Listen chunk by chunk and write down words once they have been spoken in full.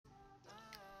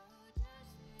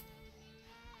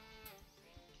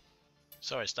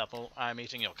Sorry, Stapple, I'm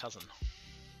eating your cousin.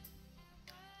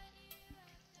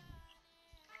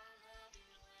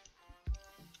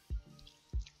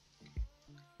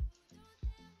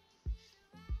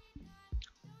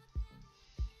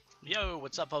 Yo,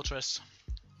 what's up, Vulturous?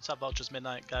 What's up, Vulturous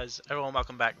Midnight, guys? Everyone,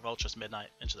 welcome back, Vulturous Midnight,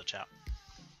 into the chat.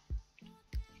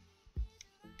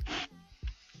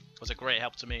 It was a great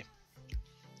help to me.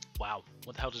 Wow,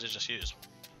 what the hell did it just use?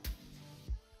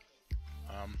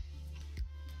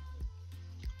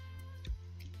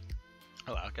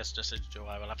 Oh, I guess just what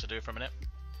I will have to do for a minute.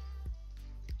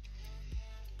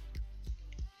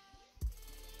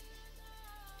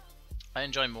 I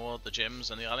enjoy more the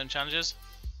gyms and the island challenges.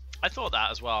 I thought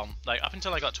that as well, like up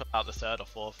until I got to about the 3rd or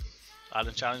 4th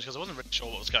island challenge, because I wasn't really sure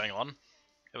what was going on.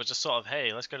 It was just sort of,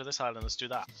 hey, let's go to this island, let's do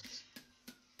that.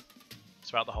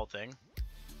 Throughout the whole thing.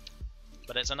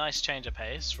 But it's a nice change of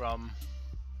pace from...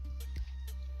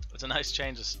 It's a nice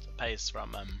change of pace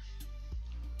from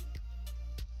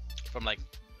like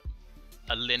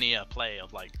a linear play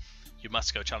of like, you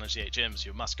must go challenge the 8 gyms,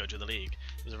 you must go to the league.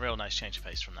 It was a real nice change of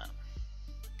pace from that.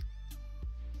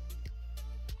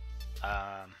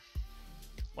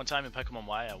 One time in Pokemon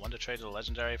Y, I wonder traded a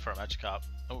legendary for a Magikarp.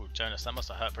 Oh, Jonas, that must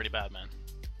have hurt pretty bad, man.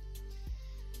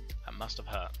 That must have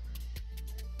hurt.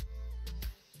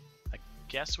 I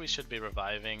guess we should be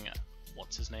reviving,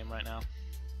 what's his name right now?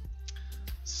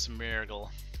 Smeargle.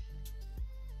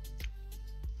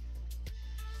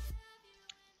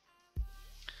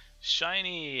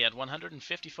 Shiny at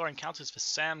 154 encounters for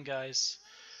Sam, guys.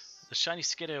 The Shiny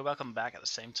Skiddo, welcome back at the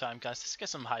same time, guys. Let's get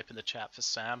some hype in the chat for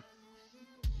Sam.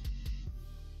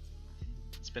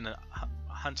 It's been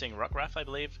hunting Rockruff, I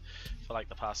believe, for like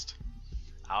the past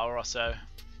hour or so.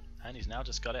 And he's now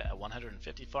just got it at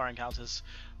 154 encounters.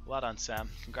 Well done, Sam.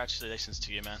 Congratulations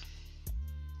to you, man.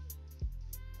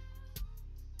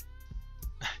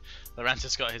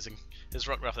 Lurantis got his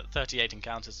Rockruff at 38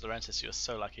 encounters. Lurantis, you were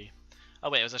so lucky. Oh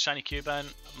wait, it was a shiny Cubone?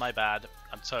 My bad.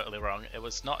 I'm totally wrong. It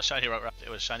was not a shiny Rockruff, it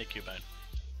was shiny Cubone.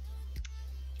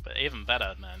 But even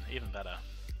better, man. Even better.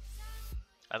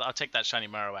 I'll take that shiny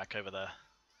Marowak over the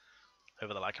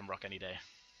Lycanroc any day.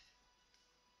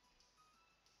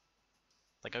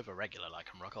 Like over regular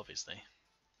Lycanroc, obviously.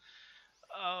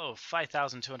 Oh,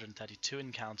 5,232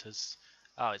 encounters.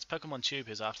 Oh, it's Pokemon Tube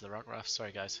who's after the Rockruff.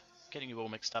 Sorry guys. Getting you all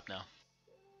mixed up now.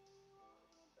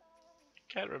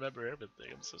 Can't remember everything,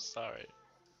 I'm so sorry.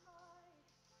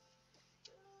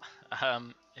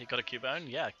 He got a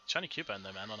Cubone? Yeah, shiny Cubone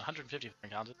though, man, on 150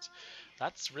 encounters.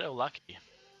 That's real lucky. He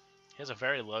has a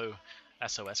very low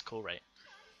SOS call rate.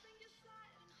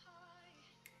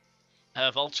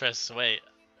 Voltress, wait.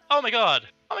 Oh my god!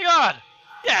 Oh my god!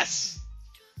 Yes!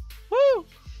 Woo!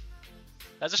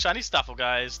 There's a shiny Stuffle,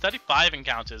 guys. 35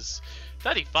 encounters.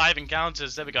 35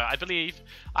 encounters, there we go. I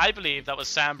believe that was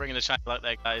Sam bringing the shiny luck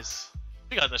there, guys.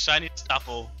 We got the shiny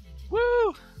Stuffle.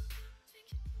 Woo!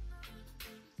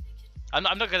 I'm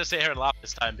not going to sit here and laugh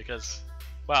this time because,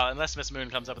 well, unless Miss Moon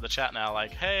comes up in the chat now,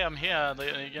 like, hey, I'm here,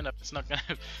 you know, it's not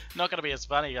gonna be as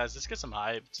funny, guys. Let's get some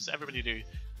hype. Just everybody do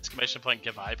exclamation point,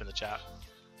 give hype in the chat.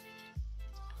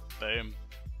 Boom.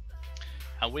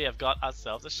 And we have got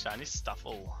ourselves a shiny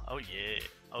Stuffle. Oh yeah,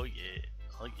 oh yeah,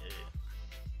 oh yeah.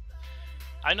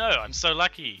 I know, I'm so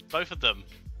lucky. Both of them.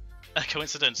 A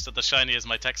coincidence that the shiny is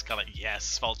my text color.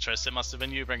 Yes, Voltress, it must have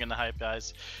been you bringing the hype,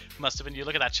 guys. Must have been you.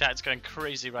 Look at that chat, it's going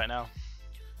crazy right now.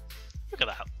 Look at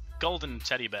that golden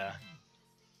teddy bear.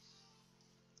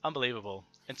 Unbelievable.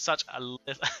 It's such a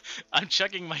I'm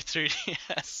checking my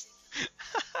 3DS.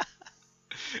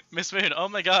 Miss Moon, oh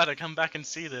my god, I come back and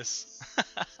see this.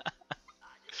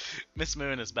 Miss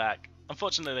Moon is back.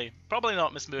 Unfortunately, probably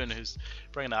not Miss Moon who's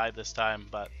bringing the hype this time,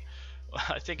 but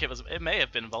I think it may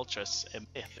have been Voltress. It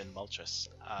may have been Voltress.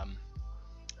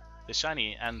 The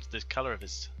shiny and the color of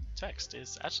his text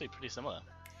is actually pretty similar.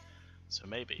 So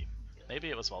maybe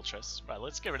it was Voltress. Right,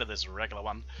 let's get rid of this regular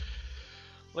one.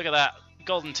 Look at that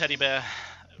golden teddy bear.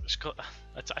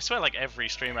 I swear, like every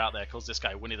streamer out there calls this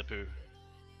guy Winnie the Pooh.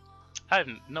 I have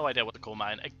no idea what to call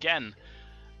mine. Again,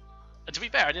 to be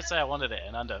fair, I did say I wanted it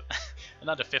in under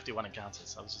 51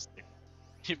 encounters. I was just like,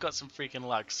 you've got some freaking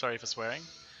luck. Sorry for swearing.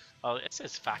 Oh, it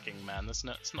says facking, man. It's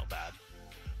not bad.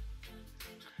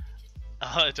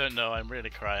 Oh, I don't know. I'm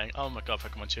really crying. Oh my god,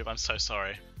 Pokemon Tube. I'm so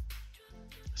sorry.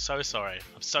 So sorry.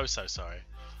 I'm so sorry.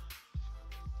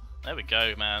 There we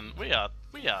go, man. We are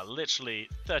literally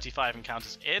 35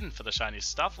 encounters in for the shiny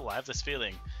Stuffle. I have this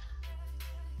feeling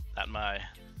that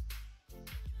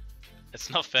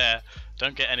it's not fair.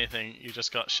 Don't get anything. You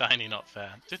just got shiny. Not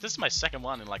fair. Dude, this is my second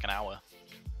one in like an hour.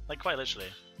 Like quite literally.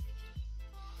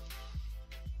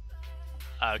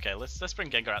 Okay, let's bring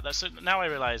Gengar out there. So now I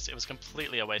realize it was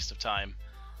completely a waste of time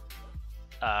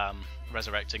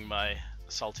resurrecting my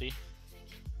Salty.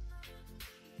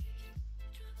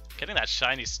 Getting that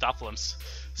shiny Stuffle, I'm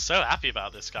so happy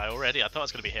about this guy already. I thought it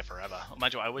was going to be here forever.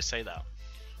 Mind you, I always say that.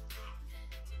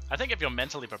 I think if you're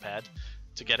mentally prepared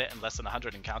to get it in less than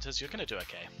 100 encounters, you're going to do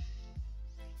okay.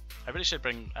 I really should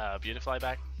bring Beautifly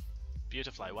back.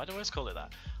 Beautifly, why do I always call it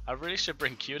that? I really should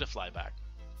bring Cutiefly back.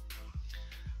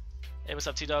 Hey, what's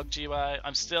up, T-Dog, GY?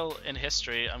 I'm still in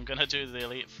history. I'm going to do the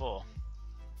Elite Four.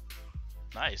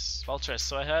 Nice. Voltress.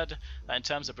 So I heard that in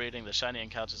terms of breeding, the shiny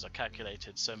encounters are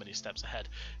calculated so many steps ahead.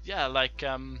 Yeah, like,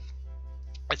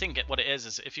 I think what it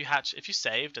is if you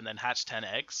saved and then hatched 10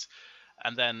 eggs,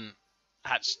 and then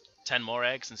hatched 10 more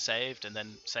eggs and saved, and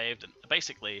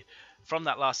basically, from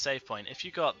that last save point, if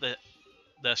you got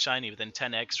the shiny within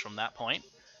 10 eggs from that point,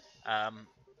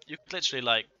 you could literally,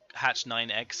 like, hatch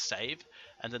 9 eggs, save,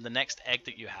 and then the next egg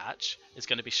that you hatch is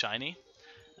going to be shiny.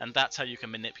 And that's how you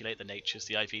can manipulate the natures,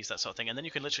 the IVs, that sort of thing. And then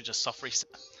you can literally just soft reset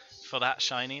for that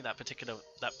shiny, that particular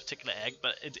egg.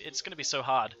 But it's going to be so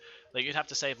hard. Like, you'd have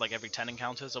to save like every 10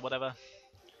 encounters or whatever,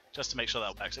 just to make sure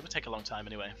that works. It would take a long time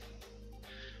anyway.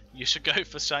 You should go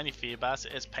for shiny Feebas.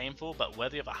 It is painful, but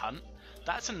worthy of a hunt.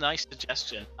 That's a nice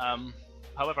suggestion.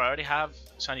 However, I already have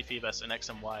shiny Feebas in X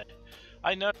and Y.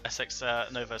 I know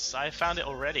SX Novus. I found it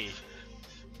already.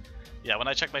 Yeah, when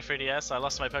I checked my 3DS, I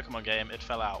lost my Pokemon game. It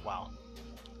fell out. Wow.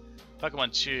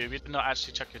 Pokemon Tube, you did not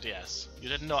actually check your DS. You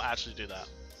did not actually do that.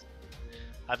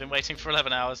 I've been waiting for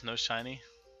 11 hours, no shiny.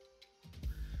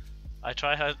 I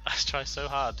try so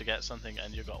hard to get something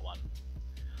and you got one.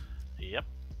 Yep.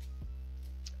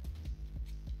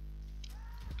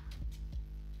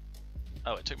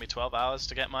 Oh, it took me 12 hours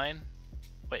to get mine?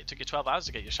 Wait, it took you 12 hours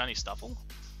to get your shiny Stuffle?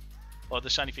 Or the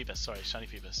shiny Phoebus, sorry, shiny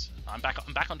Phoebus. I'm back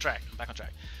on track.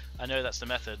 I know that's the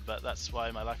method, but that's why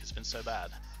my luck has been so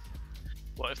bad.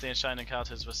 What if the Enshine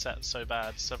encounters were set so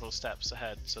bad several steps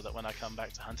ahead so that when I come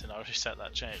back to hunting I'll reset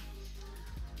that chain?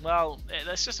 Well,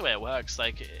 that's just the way it works.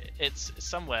 Like, it's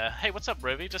somewhere. Hey, what's up,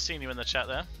 Rovi? Just seeing you in the chat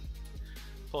there.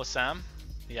 Poor Sam.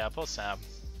 Yeah, poor Sam.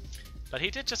 But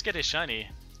he did just get his shiny.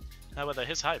 However,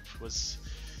 his hype was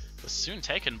soon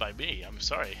taken by me. I'm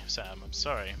sorry, Sam. I'm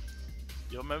sorry.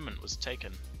 Your moment was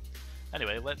taken.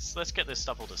 Anyway, let's get this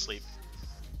Stuffle to sleep.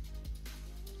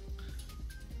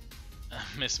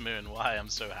 Miss Moon, why? I'm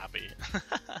so happy.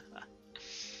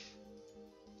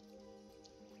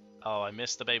 Oh, I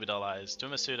missed the baby doll eyes. Do a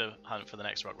Masuda hunt for the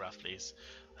next Rockruff, please.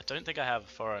 I don't think I have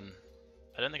foreign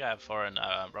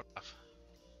Rockruff.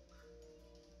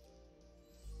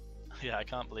 Yeah, I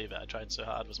can't believe it. I tried so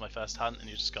hard. It was my first hunt and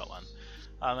you just got one.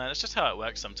 Oh man, it's just how it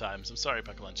works sometimes. I'm sorry,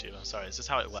 Pokemon Tube. I'm sorry. It's just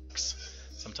how it works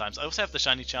sometimes. I also have the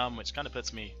shiny charm, which kind of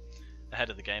puts me ahead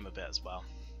of the game a bit as well.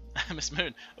 Miss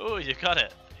Moon. Oh, you got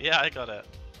it. Yeah, I got it.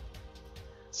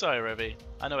 Sorry, Ruby.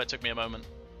 I know it took me a moment.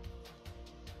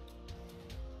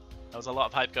 There was a lot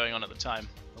of hype going on at the time.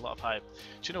 A lot of hype.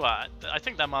 Do you know what? I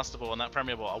think that Master Ball and that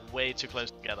Premier Ball are way too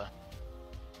close together.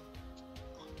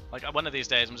 Like, one of these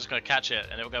days, I'm just going to catch it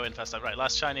and it will go in first time. Right,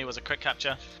 last shiny was a quick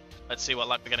capture. Let's see what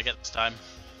luck we're going to get this time.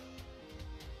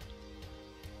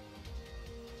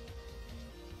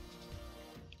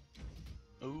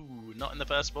 Ooh, not in the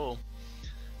first ball.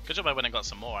 Good job I went and got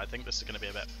some more. I think this is going to be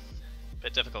a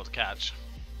bit difficult to catch.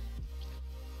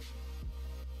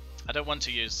 I don't want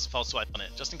to use False Swipe on it,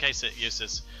 just in case it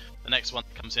uses the next one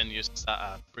that comes in uses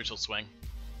that Brutal Swing.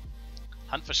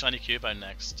 Hunt for Shiny Cubone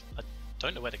next. I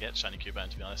don't know where to get Shiny Cubone,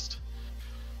 to be honest.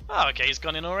 Oh, okay, he's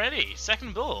gone in already.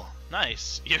 Second ball.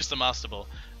 Nice. Use the Master Ball.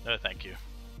 No, thank you.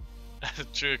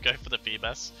 True, go for the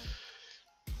Feebas.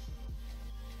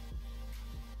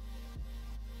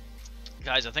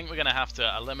 Guys, I think we're going to have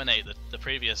to eliminate the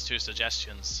previous two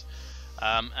suggestions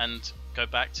and go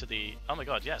back to the... Oh my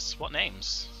god, yes. What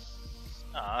names?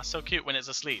 Ah, so cute when it's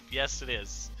asleep. Yes, it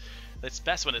is. It's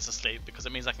best when it's asleep because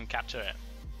it means I can capture it.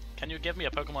 Can you give me a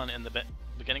Pokemon in the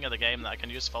beginning of the game that I can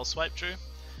use False Swipe, Drew?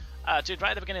 Dude, right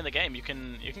at the beginning of the game, you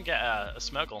can get a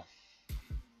Smeargle.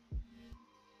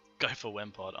 Go for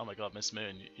Wimpod. Oh my god, Miss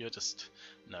Moon, you're just...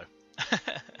 no.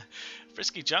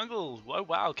 Frisky Jungle, oh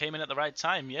wow, came in at the right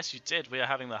time. Yes, you did. We are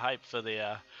having the hype for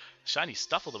the shiny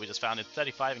Stuffle that we just found in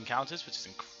 35 encounters, which is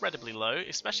incredibly low,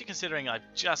 especially considering I've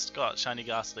just got shiny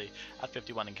Ghastly at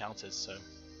 51 encounters. So,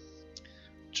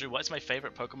 Drew, what's my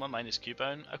favorite Pokemon? Mine is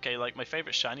Cubone. Okay, like my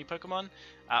favorite shiny Pokemon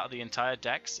out of the entire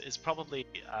dex is probably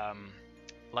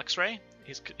Luxray.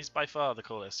 He's by far the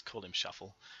coolest. Call him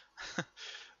Shuffle.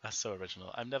 That's so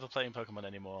original. I'm never playing Pokemon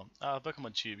anymore.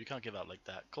 Pokemon Tube, you can't give up like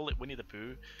that. Call it Winnie the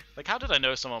Pooh. Like, how did I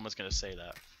know someone was going to say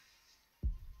that?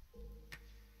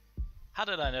 How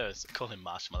did I know? Call him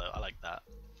Marshmallow. I like that.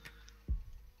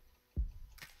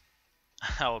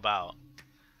 How about?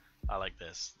 I like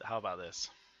this. How about this?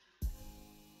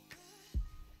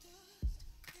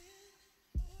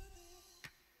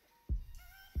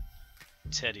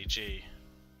 Teddy G.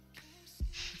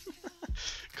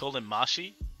 Call him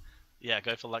Marshy? Yeah,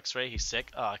 go for Luxray. He's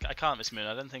sick. Oh, I can't, Miss Moon.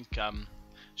 I don't think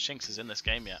Shinx is in this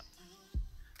game yet.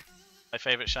 My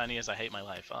favorite shiny is I hate my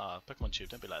life. Ah, oh, Pokemon Tube,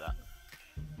 don't be like that.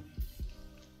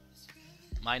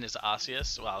 Mine is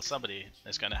Arceus. Well, somebody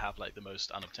is going to have like the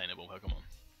most unobtainable Pokemon.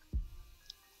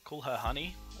 Call her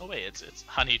Honey? Oh wait, it's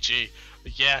Honey G.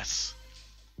 Yes!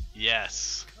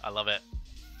 Yes! I love it.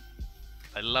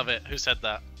 I love it. Who said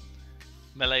that?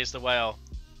 Melee's the whale.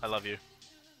 I love you.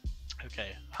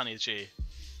 Okay, Honey G.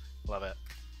 Love it.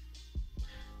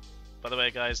 By the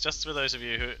way, guys, just for those of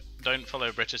you who don't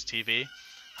follow British TV,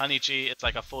 Honey G is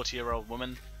like a 40-year-old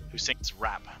woman who sings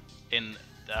rap in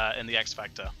the X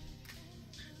Factor.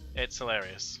 It's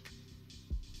hilarious.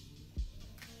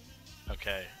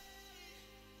 Okay.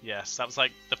 Yes, that was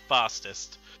like the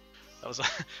fastest. That was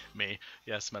me.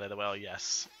 Yes, Melee the Whale,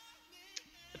 yes.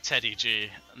 Teddy G.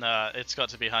 Nah, it's got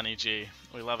to be Honey G.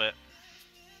 We love it.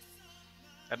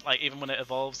 And like, even when it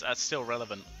evolves, that's still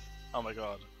relevant. Oh my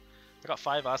god. I got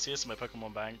 5 Arceus in my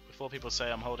Pokemon bank before people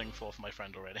say I'm holding 4 for my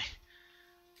friend already.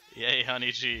 Yay,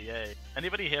 Honey G, yay.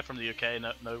 Anybody here from the UK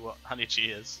know what Honey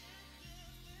G is?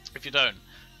 If you don't,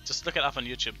 just look it up on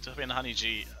YouTube, type in Honey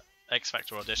G X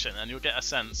Factor audition, and you'll get a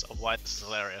sense of why this is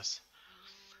hilarious.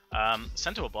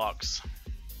 Sent to a box.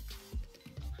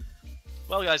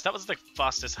 Well guys, that was the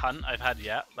fastest hunt I've had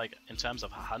yet, like in terms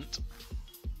of a hunt.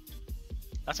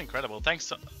 That's incredible. Thanks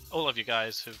to all of you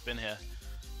guys who've been here.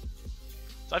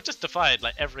 So I've just defied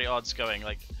like every odds going.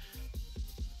 Like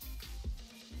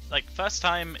first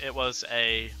time it was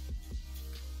a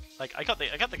like I got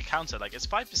the counter, like it's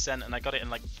 5% and I got it in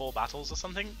like 4 battles or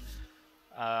something.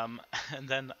 And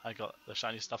then I got the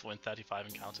shiny Stuffle in 35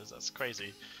 encounters. That's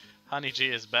crazy. Honey G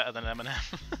is better than Eminem.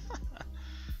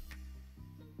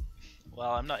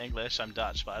 Well, I'm not English, I'm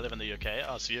Dutch, but I live in the UK.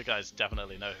 Oh, so you guys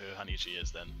definitely know who Honey G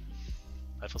is then.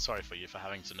 I feel sorry for you for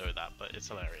having to know that, but it's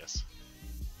hilarious.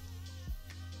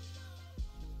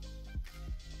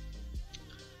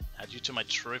 Add you to my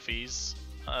trophies.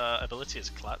 Ability is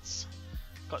Klutz.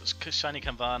 Got shiny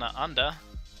Kanvana under.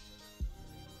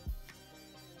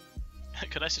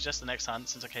 Could I suggest the next hunt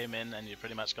since I came in and you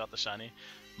pretty much got the shiny?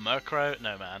 Murkrow?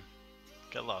 No man.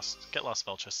 Get lost. Get lost,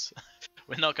 Voltress.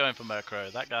 We're not going for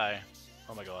Murkrow. That guy.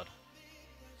 Oh my god.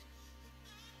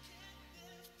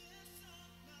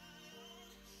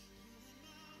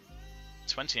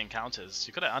 "20 encounters.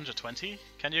 You got it under 20?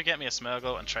 Can you get me a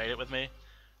Smeargle and trade it with me?"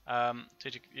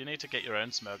 Dude, you need to get your own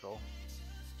Smeargle.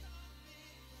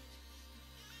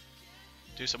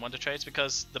 Do some wonder trades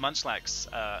because the Munchlax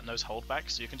knows holdback,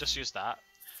 so you can just use that.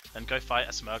 Then go fight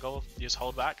a Smeargle, use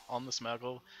holdback on the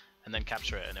Smeargle, and then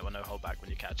capture it, and it will no holdback when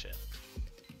you catch it.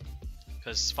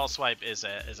 Because False Swipe is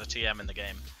a TM in the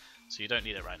game, so you don't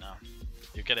need it right now.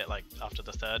 You get it like after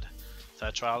the third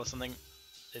trial or something.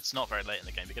 It's not very late in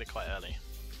the game, you get it quite early.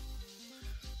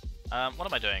 What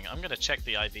am I doing? I'm going to check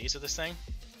the IVs of this thing.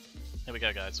 Here we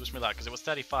go guys, wish me luck, because it was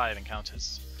 35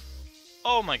 encounters.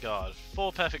 Oh my god,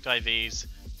 4 perfect IVs,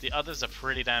 the others are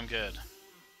pretty damn good.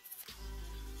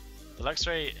 The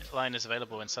Luxray line is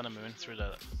available in Sun and Moon through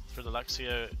the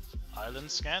Luxio Island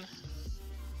scan.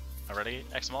 Already?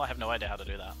 XML, I have no idea how to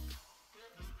do that.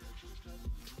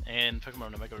 In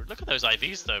Pokemon Omega, look at those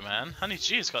IVs though man, Honey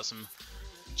G has got some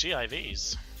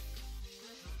GIVs.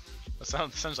 That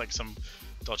sounds like some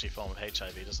dodgy form of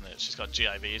HIV, doesn't it? She's got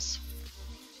GIVs.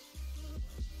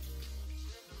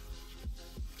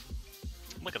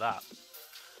 Look at that.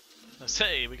 Let's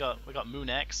see, we got Moon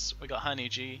X, we got Honey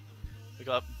G, we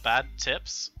got Bad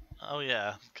Tips. Oh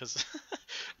yeah, because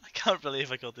I can't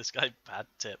believe I called this guy Bad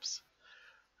Tips.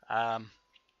 That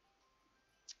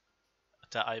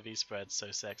IV spread's so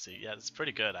sexy. Yeah, it's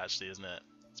pretty good actually, isn't it?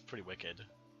 It's pretty wicked.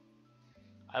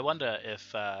 I wonder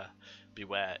if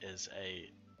Beware is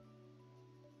a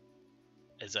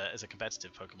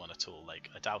competitive Pokemon at all.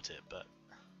 Like, I doubt it, but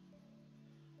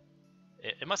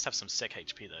it must have some sick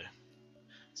HP though.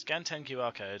 Scan 10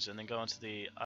 QR codes and then go onto the